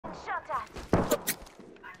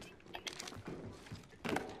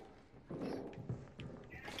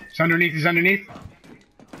He's underneath, he's underneath.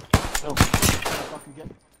 Oh, fucking get.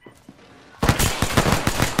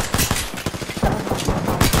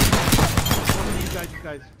 You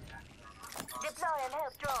guys. Deploying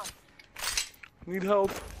help drone. Need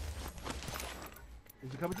help.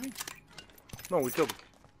 Is it coming to me? No, we killed him.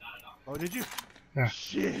 Oh, did you? Yeah.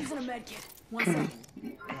 Shit. Using a med kit. 1 second.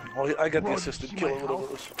 Oh, I got Bro, the assisted did you see kill. my What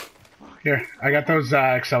it was. Here, I got those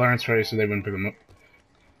accelerants for you so they wouldn't pick them up.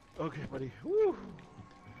 Okay, buddy. Woo.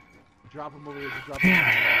 Drop him over here. Just drop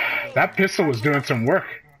him. That pistol was doing some work.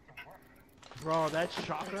 Bro, that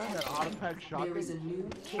shotgun, that automatic There is a shotgun. new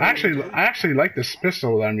kill. I actually like this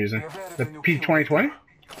pistol that I'm using. The P2020?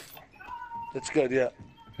 It's good, yeah.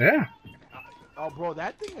 Yeah. Oh, bro,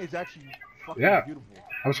 that thing is actually fucking Yeah. beautiful.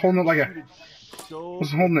 I was holding it like a... Shoot it so I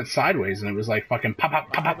was holding it sideways and it was like fucking pop,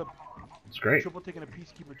 pop, pop, pop. It's great. Triple taking a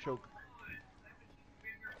peacekeeper choke.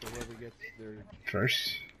 So whoever gets their...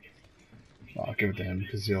 First. Well, I'll give it to him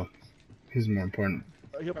because he's more important.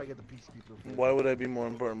 He'll probably get the peacekeeper. Why would I be more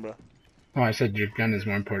important, bro? Oh, I said your gun is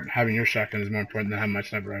more important. Having your shotgun is more important than having my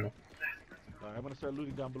sniper rifle. Alright, I'm gonna start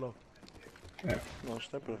looting down below. Yeah. No,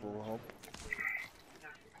 sniper rifle will help.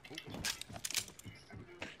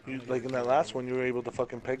 You, like in that last one, you were able to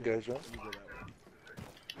fucking peg guys, right?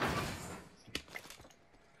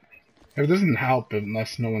 It doesn't help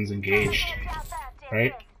unless no one's engaged,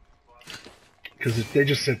 right? Because if they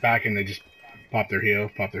just sit back and they just pop their heel,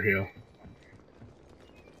 pop their heel.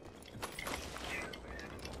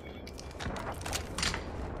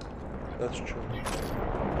 That's true.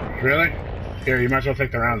 Really? Here, you might as well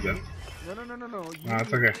take the rounds then. No. No,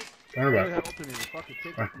 it's okay. Don't worry about it. Fuck it,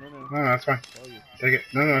 take Fine. it. No. No, that's fine. Oh, you. Take it.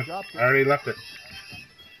 No. Dropped it. I already left it.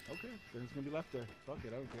 Okay, then it's gonna be left there. Fuck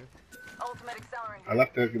it, I don't care. Ultimate accelerant. I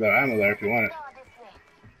left the ammo there if you want it.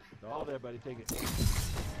 It's all there, buddy. Take it.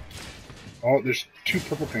 Oh, there's 2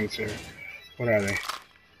 purple things here. What are they?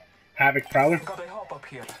 Havoc Prowler? Got a hop up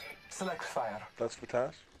here. Select fire. That's the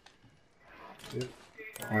task. Yeah.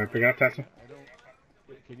 Want to pick it up, Tatsu? I don't.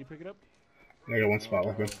 Wait, can you pick it up? I got 1 spot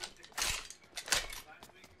left. Good.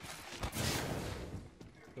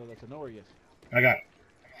 So that's a no or yes? I got it.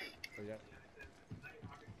 Oh, yeah. I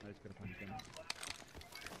just gotta find the gun.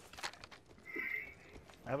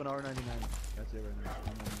 I have an R99. That's it right now. I'm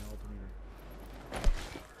on the alternator.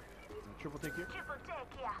 Triple take here. Triple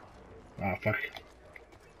take here. Ah, fuck.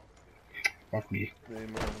 Fuck me. Yeah, you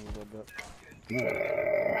might have a little bit.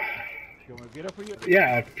 You want to get up for you?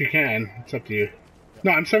 Yeah, if you can. It's up to you.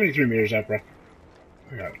 No, I'm 73 meters up, bro.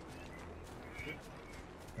 I got it.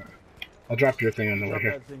 I'll drop your thing on the way Drop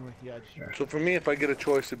here. that thing right here. Yeah, So for me, if I get a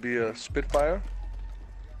choice, it'd be a Spitfire,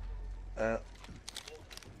 and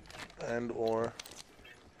or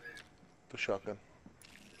the shotgun.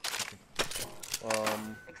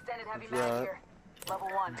 Extended heavy that mag here. Level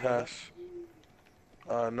 1. Task.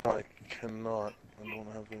 No, I cannot. I don't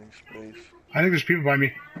have any space. I think there's people by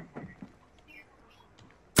me.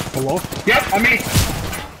 Hello? Yep, on me!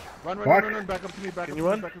 Run. Back up to me. Back Can up you to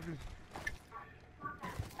run? me. Back up to me.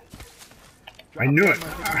 I knew it. I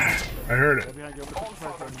heard it. Right behind you. All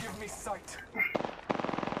father, give me sight.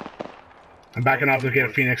 I'm backing off to get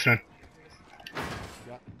a Phoenix man.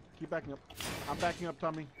 Yeah. Keep backing up. I'm backing up,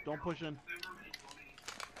 Tommy. Don't push in.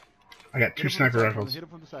 I got 2 Hit him from the sniper side, rifles. Hit him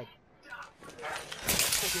from the side.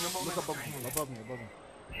 Taking a moment Look of above him. pain. Above him.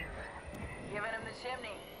 Giving him the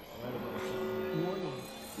chimney. Right above him.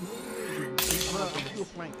 Let's do a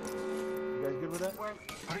flank. You guys good with that?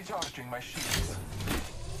 Recharging my shields.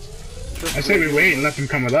 I say we wait and let them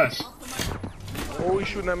come with us. Oh, he's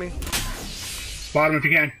shooting at me. Spot him if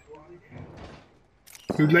you can.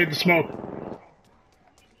 Who laid the smoke?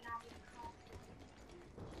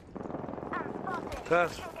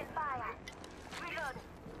 Task. Taking fire. Reload.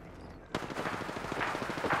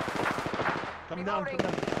 Come down.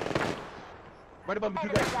 Right above me. Two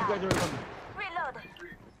guys are above me. Reload.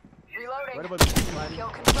 Reloading. Right above me. Sliding. Kill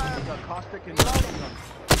confirmed. Got caustic and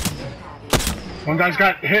One guy's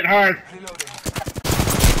got hit hard. Reloading.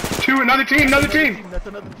 2, another team. That's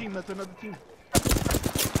another team.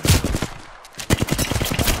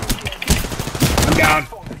 I'm down.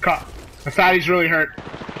 Caught. Asadi's really hurt.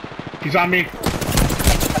 He's on me.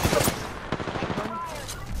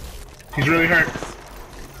 He's really hurt.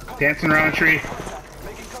 Dancing around a tree.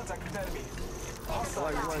 Making contact with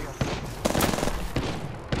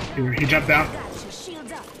enemy. He jumped down. Gotcha.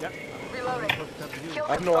 Shields up. Yep. Reloading. Kill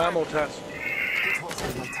I have no ammo, Task. It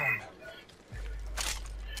was my time.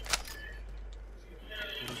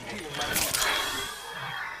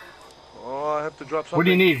 Oh, I have to drop something. What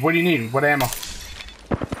do you need? What ammo?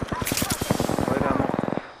 Light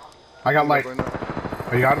ammo. I got light. Right now.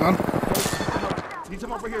 Are you out of them? He's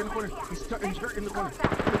him up right here in the corner. He's hurt in the corner.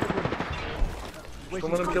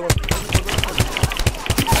 Don't let him kill him.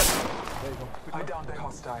 There you go. I downed a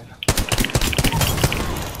hostile.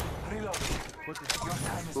 Reload. Your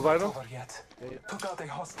time is Revive not him? over yet. Took out a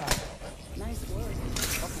hostile. Nice work.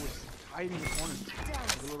 Upper was hiding in the corner.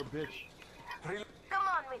 Like a little bitch. Reload. Come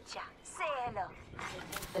on, Witcher. Say hello.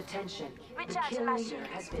 Attention. The Recharge kill my leader shield.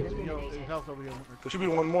 has been Yo, eliminated. there's health over here. There should be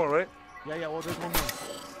one more, right? Yeah, well, there's one more.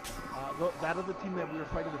 That other team that we were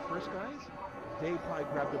fighting, the first guys, they probably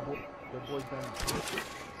grabbed the boys' banner.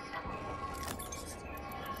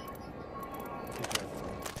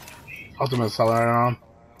 Ultimate accelerator on.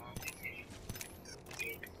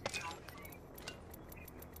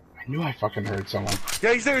 I knew I fucking heard someone.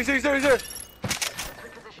 Yeah, he's there. Reposition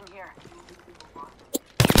here.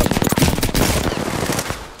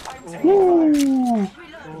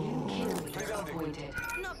 Appointed.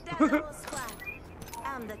 Knock down the whole squad.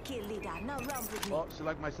 I'm the kill leader. No wrong with me. Oh,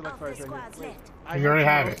 select my select Of fires the right squads here. left. You already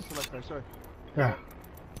have it. Select fire, sorry. Yeah.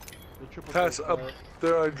 The triple Pass select up fire.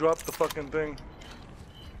 there. I dropped the fucking thing.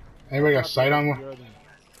 Anybody got sight on The other thing.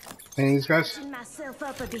 any of these guys? Touching myself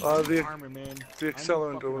up a bit. The Armor, man.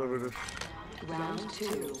 accelerant or whatever it is. Round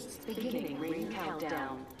 2. Beginning ring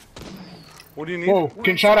countdown. What do you need? Whoa,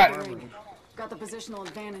 getting shot at. Got the positional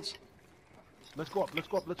advantage. Let's go up,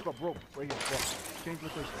 bro. Right here, go up. Change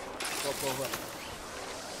location. Go up.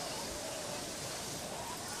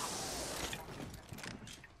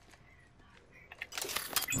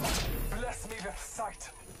 Bless me with sight.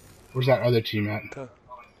 Where's that other team at?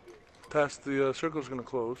 Past the circle's gonna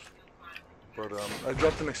close. But I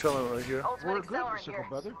dropped an accelerant right here. We're Ultimate good, accelerant circle, here.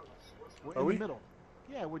 brother. We're Are in we? the middle.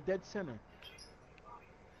 Yeah, we're dead center.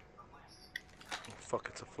 Fuck,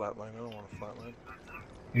 it's a flatline. I don't want a flatline.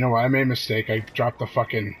 You know what? I made a mistake. I dropped the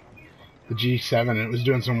G7 and it was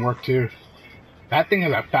doing some work too. That thing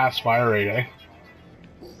has a fast fire rate, eh?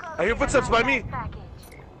 I hear footsteps by me. Package.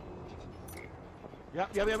 Yeah,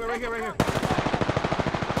 right here.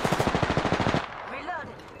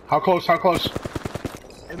 Reloaded. How close? How close?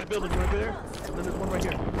 In the building, right there. And then there's one right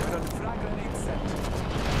here. Right under. Frag grenade set.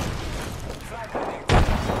 Frag grenade.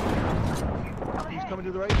 He's coming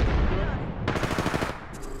to the right.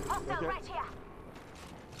 Hostile right here.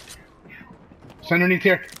 It's underneath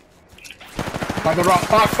here. By the rock.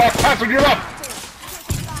 Back, pass on your left.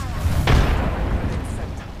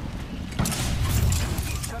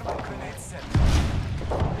 Thermal grenade set.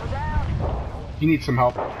 Go down. You need some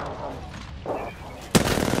help.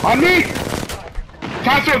 On me!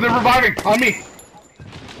 Castro, they're reviving. On me.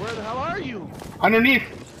 Where the hell are you? Underneath.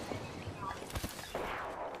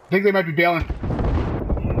 I think they might be bailing.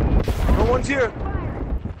 No one's here.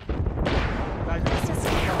 Guys,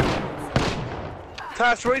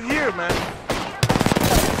 Task right here, man.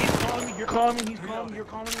 he's calling me. You're calling me. You're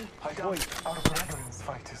calling me. I downed. Our brethren's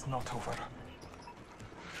fight is not over.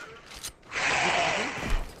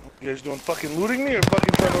 You guys doing fucking looting me or fucking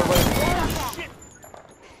trying to revive me?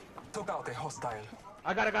 Took out a hostile.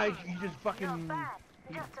 I got a guy. He just fucking. Bad.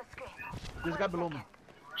 Just escape. There's a guy below me.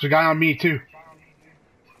 There's a guy on me too.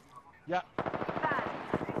 Yeah.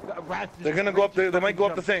 Bad. They're gonna go up there. They might go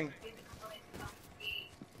up the thing.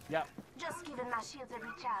 Yeah. Just giving my shields a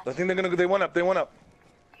recharge. I think they're gonna go. They went up.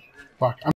 Fuck.